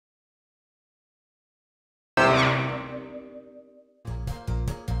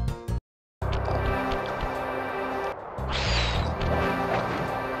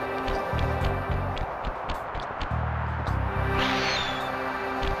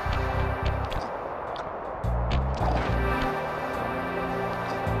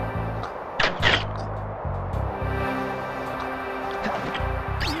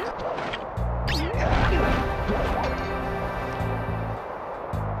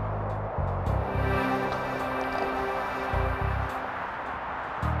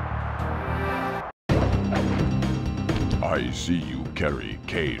I see you carry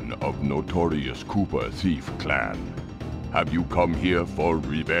Kane of notorious Cooper thief clan. Have you come here for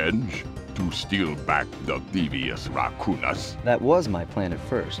revenge? To steal back the Thevius Racoonus? That was my plan at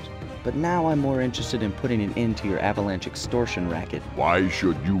first, but now I'm more interested in putting an end to your avalanche extortion racket. Why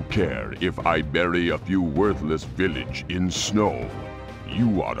should you care if I bury a few worthless village in snow?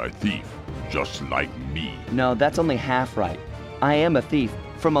 You are a thief, just like me. No, that's only half right. I am a thief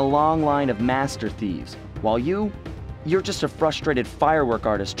from a long line of master thieves, while you're just a frustrated firework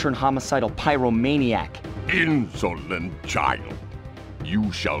artist turned homicidal pyromaniac. Insolent child.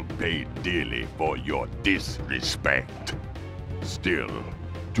 You shall pay dearly for your disrespect. Still,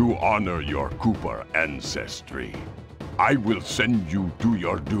 to honor your Cooper ancestry, I will send you to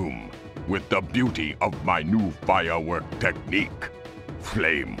your doom with the beauty of my new firework technique,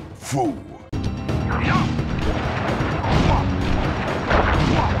 Flame Foo.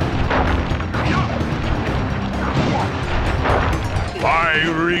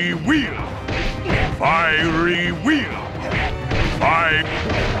 Fiery wheel! Fiery wheel!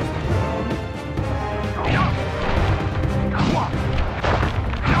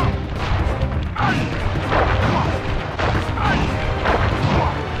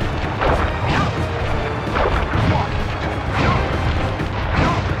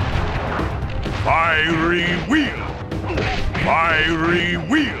 Fiery wheel! Fiery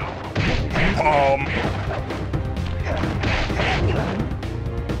wheel!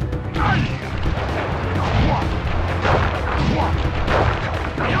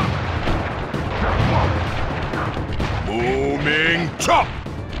 Booming chop!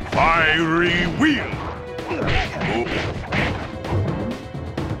 Fiery wheel!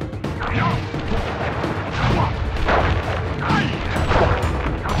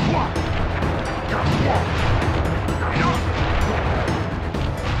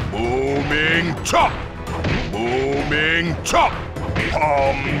 Booming chop! Booming chop!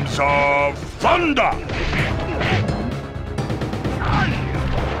 Palms of thunder!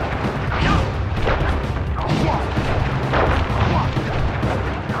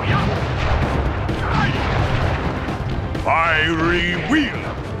 Fiery wheel!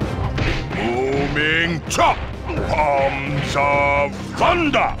 Booming chop! Palms of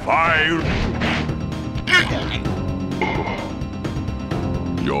thunder! Fire!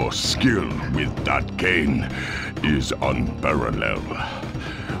 Your skill with that cane is unparalleled.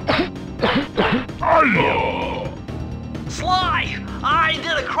 Sly! I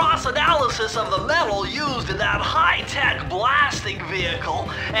did a cross-analysis of the metal used in that high-tech blasting vehicle,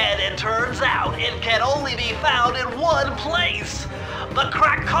 and it turns out it can only be found in one place. The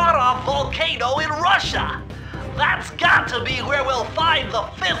Racoonus volcano in Russia. That's got to be where we'll find the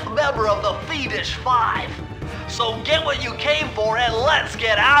fifth member of the Fiendish Five. So get what you came for and let's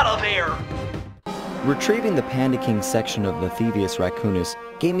get out of here! Retrieving the Panda King section of the Thevius Raccoonus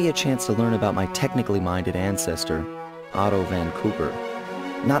gave me a chance to learn about my technically minded ancestor, Otto Van Cooper.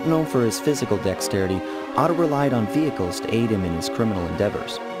 Not known for his physical dexterity, Otto relied on vehicles to aid him in his criminal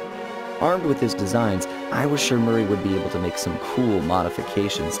endeavors. Armed with his designs, I was sure Murray would be able to make some cool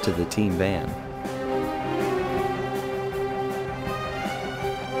modifications to the team van.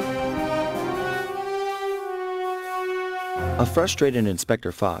 A frustrated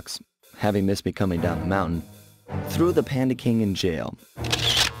Inspector Fox, having missed me coming down the mountain, threw the Panda King in jail,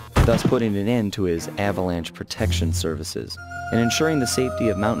 thus putting an end to his avalanche protection services and ensuring the safety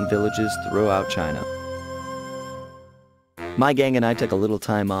of mountain villages throughout China. My gang and I took a little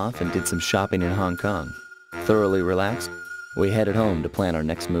time off and did some shopping in Hong Kong. Thoroughly relaxed, we headed home to plan our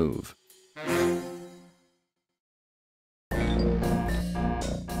next move.